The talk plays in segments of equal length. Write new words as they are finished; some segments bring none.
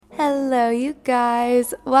Hello, you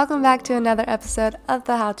guys. Welcome back to another episode of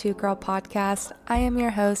the How To Girl podcast. I am your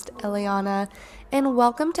host, Eliana, and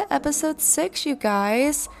welcome to episode 6, you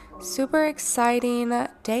guys. Super exciting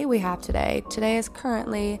day we have today. Today is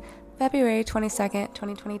currently February 22nd,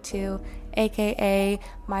 2022, aka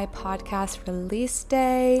my podcast release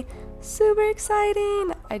day. Super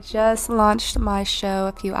exciting. I just launched my show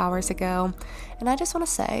a few hours ago, and I just want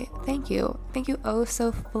to say thank you. Thank you oh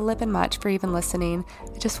so flippin' much for even listening.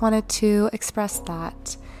 I just wanted to express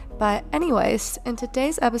that. But anyways, in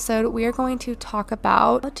today's episode, we are going to talk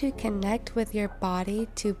about how to connect with your body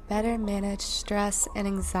to better manage stress and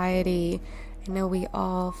anxiety. I know we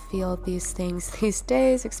all feel these things these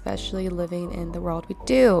days, especially living in the world we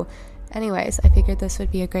do. Anyways, I figured this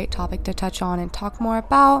would be a great topic to touch on and talk more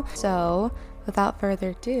about. So, without further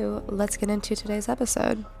ado, let's get into today's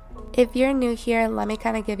episode. If you're new here, let me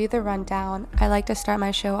kind of give you the rundown. I like to start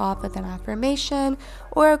my show off with an affirmation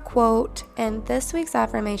or a quote, and this week's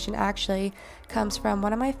affirmation actually comes from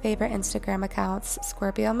one of my favorite Instagram accounts,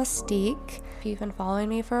 Scorpio Mystique. If you've been following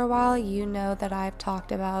me for a while, you know that I've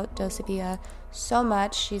talked about Dosavia so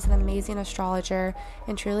much. She's an amazing astrologer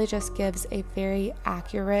and truly just gives a very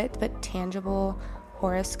accurate but tangible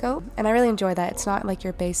horoscope, and I really enjoy that. It's not like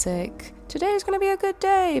your basic today is going to be a good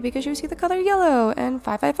day because you see the color yellow and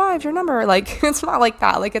 555 is your number. Like, it's not like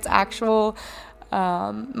that. Like, it's actual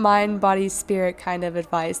mind, body, spirit kind of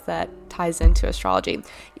advice that ties into astrology.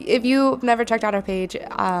 If you've never checked out her page,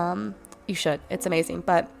 you should. It's amazing.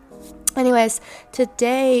 But anyways,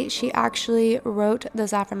 today she actually wrote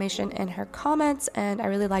this affirmation in her comments, and I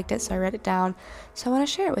really liked it, so I wrote it down. So I want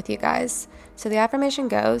to share it with you guys. So the affirmation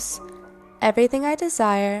goes: everything I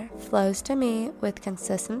desire flows to me with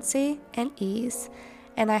consistency and ease,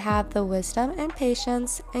 and I have the wisdom and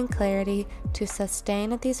patience and clarity to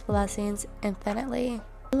sustain these blessings infinitely.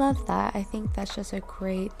 I love that. I think that's just a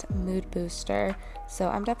great mood booster. So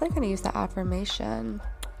I'm definitely going to use that affirmation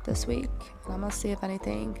this week, and I'm going to see if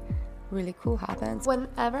anything really cool happens.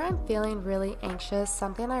 Whenever I'm feeling really anxious,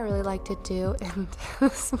 something I really like to do, and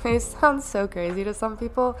this may sound so crazy to some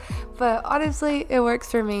people, but honestly it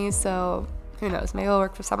works for me, so who knows, maybe it'll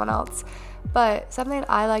work for someone else. But something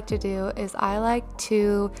I like to do is I like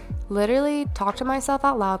to literally talk to myself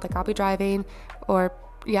out loud. Like, I'll be driving, or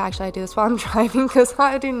actually I do this while I'm driving because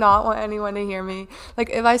I do not want anyone to hear me.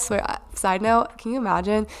 Like, if I swear, side note, can you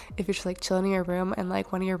imagine if you're just like chilling in your room and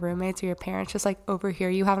like one of your roommates or your parents just like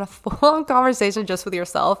overhear you having a full-on conversation just with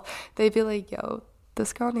yourself? They'd be like, yo,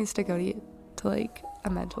 this girl needs to go to like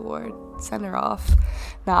a mental ward, send her off.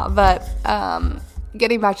 But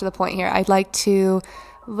getting back to the point here, I'd like to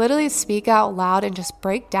literally speak out loud and just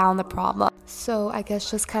break down the problem. So I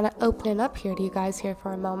guess just kind of opening up here to you guys here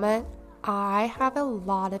for a moment. I have a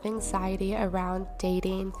lot of anxiety around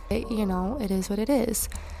dating. It is what it is.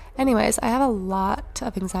 Anyways, I have a lot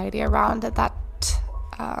of anxiety around that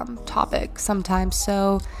topic sometimes.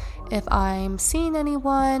 So if I'm seeing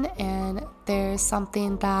anyone and there's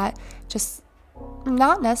something that just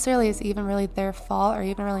not necessarily is even really their fault or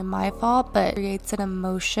even really my fault, but creates an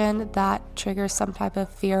emotion that triggers some type of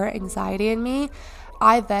fear or anxiety in me,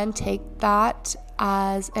 I then take that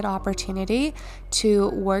as an opportunity to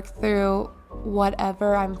work through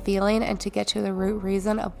whatever I'm feeling and to get to the root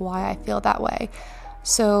reason of why I feel that way.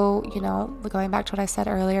 So, going back to what I said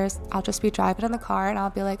earlier, I'll just be driving in the car and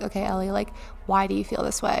I'll be like, okay, Ellie, like, why do you feel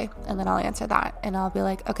this way? And then I'll answer that, and I'll be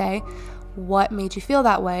like, okay, what made you feel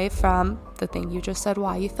that way from the thing you just said,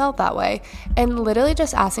 why you felt that way? And literally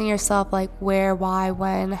just asking yourself, like, where, why,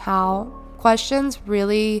 when, how questions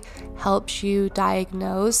really helps you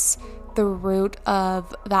diagnose the root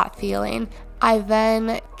of that feeling. I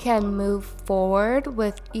then can move forward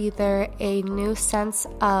with either a new sense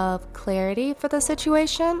of clarity for the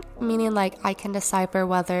situation, meaning like I can decipher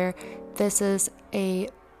whether this is a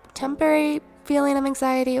temporary feeling of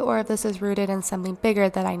anxiety or if this is rooted in something bigger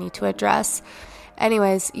that I need to address.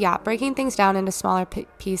 Anyways, breaking things down into smaller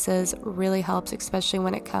pieces really helps, especially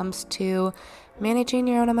when it comes to managing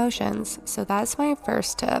your own emotions. So that's my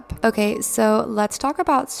first tip. Okay, so let's talk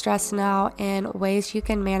about stress now and ways you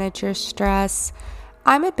can manage your stress.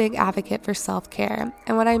 I'm a big advocate for self-care.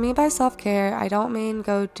 And what I mean by self-care, I don't mean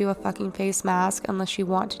go do a fucking face mask. Unless you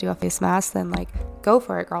want to do a face mask, then like go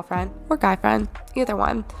for it, girlfriend or guy friend, either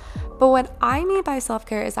one. But what I mean by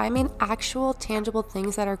self-care is I mean actual tangible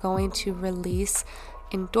things that are going to release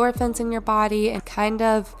endorphins in your body and kind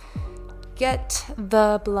of get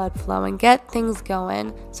the blood flowing, get things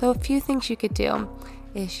going. So a few things you could do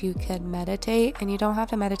is you could meditate, and you don't have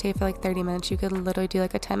to meditate for like 30 minutes. You could literally do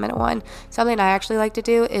like a 10-minute one. Something I actually like to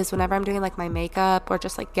do is whenever I'm doing like my makeup or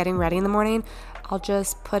just like getting ready in the morning, I'll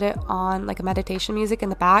just put it on like a meditation music in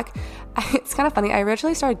the back. It's kind of funny. I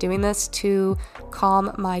originally started doing this to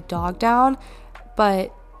calm my dog down,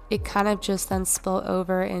 but it kind of just then spilled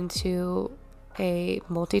over into a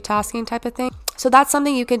multitasking type of thing. So that's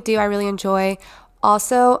something you could do. I really enjoy.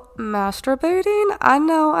 Also, masturbating. I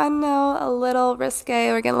know, a little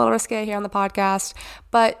risque. We're getting a little risque here on the podcast,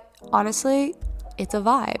 but honestly, it's a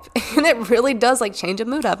vibe, and it really does like change a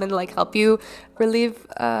mood up and like help you relieve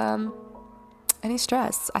any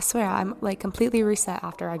stress. I swear, I'm like completely reset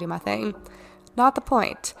after I do my thing. Not the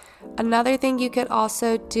point. Another thing you could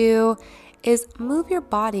also do is move your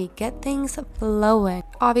body, get things flowing.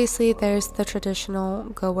 Obviously, there's the traditional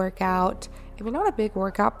go workout. If you're not a big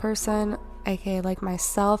workout person, aka like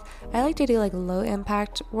myself, I like to do like low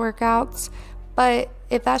impact workouts. But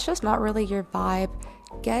if that's just not really your vibe,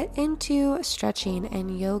 get into stretching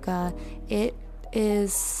and yoga. It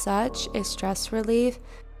is such a stress relief.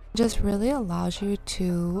 It just really allows you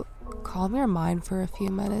to calm your mind for a few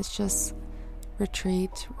minutes, just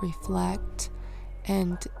retreat, reflect.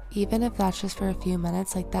 And even if that's just for a few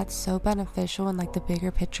minutes, like that's so beneficial in like the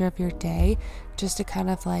bigger picture of your day, just to kind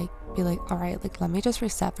of like be like, all right, like let me just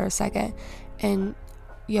reset for a second. And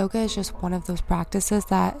yoga is just one of those practices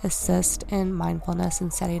that assist in mindfulness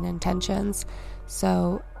and setting intentions.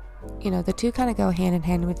 So, you know, the two kind of go hand in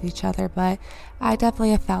hand with each other, but I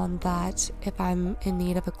definitely have found that if I'm in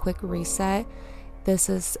need of a quick reset, this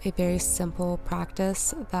is a very simple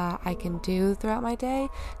practice that I can do throughout my day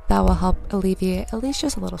that will help alleviate at least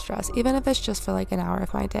just a little stress, even if it's just for like an hour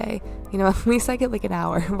of my day. You know, at least I get like an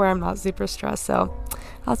hour where I'm not super stressed, so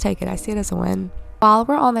I'll take it. I see it as a win. While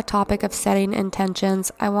we're on the topic of setting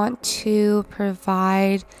intentions, I want to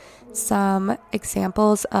provide some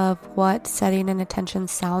examples of what setting an intention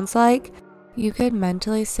sounds like. You could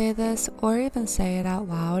mentally say this or even say it out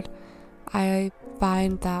loud. I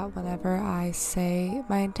find that whenever I say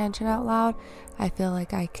my intention out loud, I feel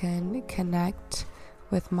like I can connect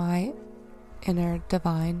with my inner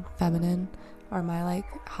divine feminine or my like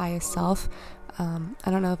highest self. I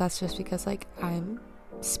don't know if that's just because like I'm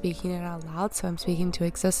speaking it out loud, so I'm speaking to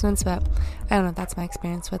existence, but I don't know, that's my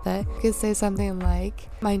experience with it. You could say something like,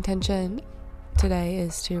 my intention today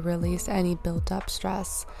is to release any built up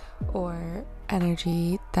stress or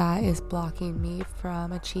energy that is blocking me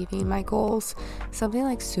from achieving my goals. Something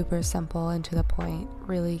like super simple and to the point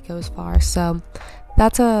really goes far. So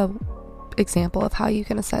that's a example of how you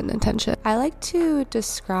can set an intention. I like to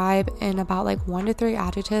describe in about like 1 to 3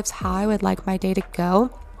 adjectives how I would like my day to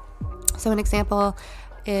go. So an example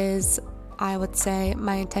is, I would say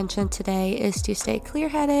my intention today is to stay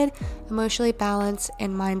clear-headed, emotionally balanced,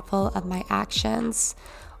 and mindful of my actions.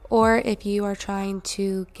 Or if you are trying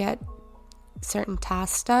to get certain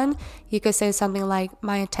tasks done, you could say something like,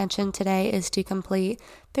 my intention today is to complete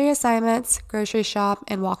 3 assignments, grocery shop,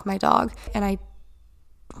 and walk my dog. And I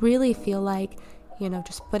really feel like, you know,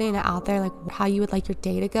 just putting it out there, like how you would like your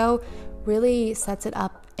day to go, really sets it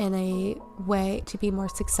up in a way to be more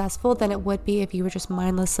successful than it would be if you were just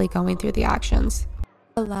mindlessly going through the actions.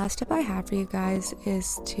 The last tip I have for you guys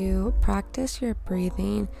is to practice your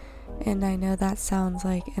breathing. And I know that sounds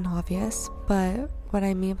like an obvious, but what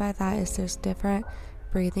I mean by that is there's different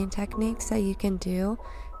breathing techniques that you can do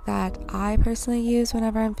that I personally use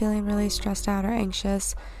whenever I'm feeling really stressed out or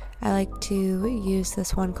anxious. I like to use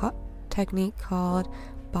this one technique called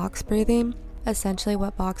box breathing. Essentially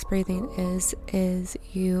what box breathing is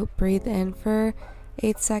you breathe in for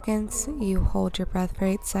 8 seconds, you hold your breath for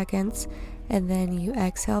 8 seconds, and then you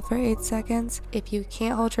exhale for 8 seconds. If you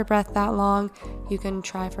can't hold your breath that long, you can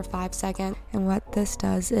try for 5 seconds. And what this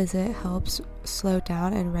does is it helps slow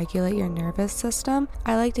down and regulate your nervous system.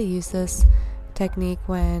 I like to use this technique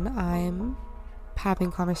when I'm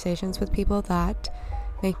having conversations with people that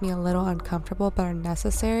make me a little uncomfortable but are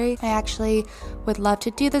necessary. I actually would love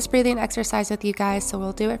to do this breathing exercise with you guys, so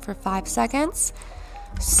we'll do it for 5 seconds.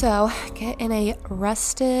 So get in a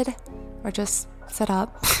rested or just sit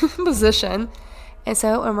up position. And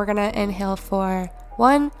we're gonna inhale for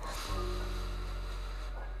 1,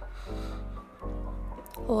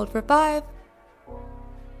 hold for 5,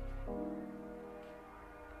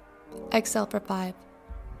 exhale for 5.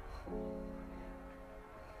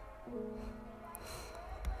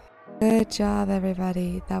 Good job,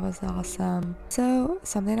 everybody. That was awesome. So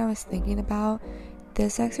something I was thinking about,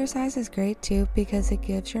 this exercise is great too because it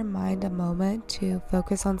gives your mind a moment to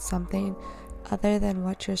focus on something other than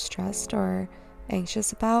what you're stressed or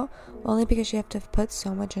anxious about, only because you have to put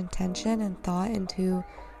so much intention and thought into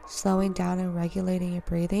slowing down and regulating your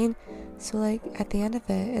breathing. So like at the end of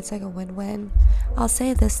it, it's like a win-win. I'll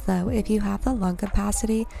say this though, if you have the lung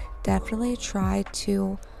capacity, definitely try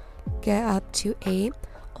to get up to 8,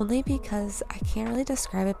 only because I can't really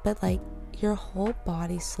describe it, but like your whole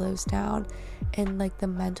body slows down, and like the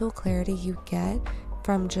mental clarity you get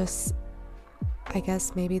from just, I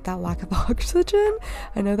guess maybe that lack of oxygen.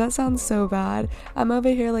 I know that sounds so bad. I'm over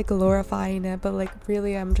here like glorifying it, but like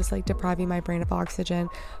really I'm just like depriving my brain of oxygen.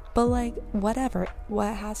 But like whatever,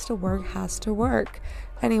 what has to work has to work.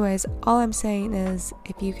 Anyways, all I'm saying is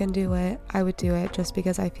if you can do it, I would do it, just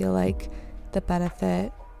because I feel like the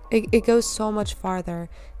benefit, it goes so much farther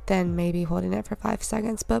than maybe holding it for 5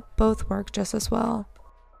 seconds, but both work just as well.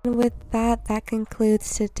 And with that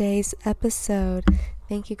concludes today's episode.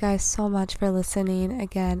 Thank you guys so much for listening.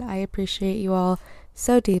 Again, I appreciate you all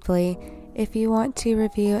so deeply. If you want to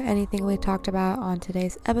review anything we talked about on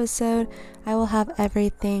today's episode, I will have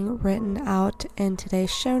everything written out in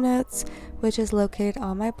today's show notes, which is located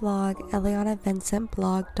on my blog,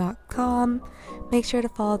 elianavincentblog.com. Make sure to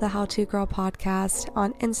follow the How To Girl podcast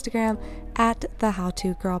on Instagram at the How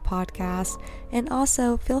To Girl podcast, and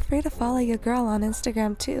also feel free to follow your girl on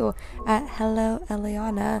Instagram too at Hello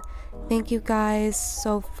Eliana. Thank you guys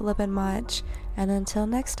so flippin' much, and until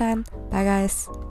next time, bye guys.